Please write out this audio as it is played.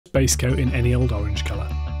base coat in any old orange colour.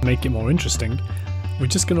 To make it more interesting, we're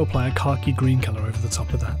just going to apply a khaki green colour over the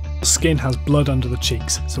top of that. The skin has blood under the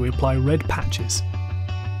cheeks, so we apply red patches.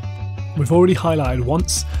 We've already highlighted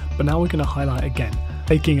once, but now we're going to highlight again,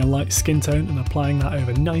 taking a light skin tone and applying that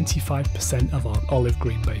over 95% of our olive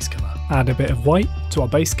green base colour. Add a bit of white to our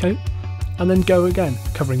base coat, and then go again,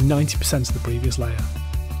 covering 90% of the previous layer.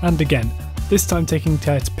 And again, this time taking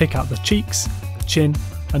care to pick out the cheeks, the chin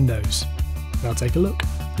and nose. Now take a look.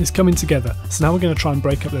 It's coming together, so now we're going to try and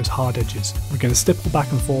break up those hard edges. We're going to stipple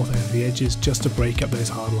back and forth over the edges just to break up those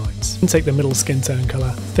hard lines. And take the middle skin tone colour,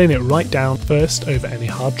 thin it right down, first over any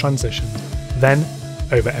hard transition, then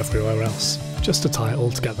over everywhere else, just to tie it all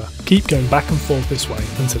together. Keep going back and forth this way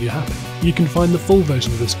until you're happy. You can find the full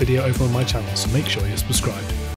version of this video over on my channel, so make sure you're subscribed.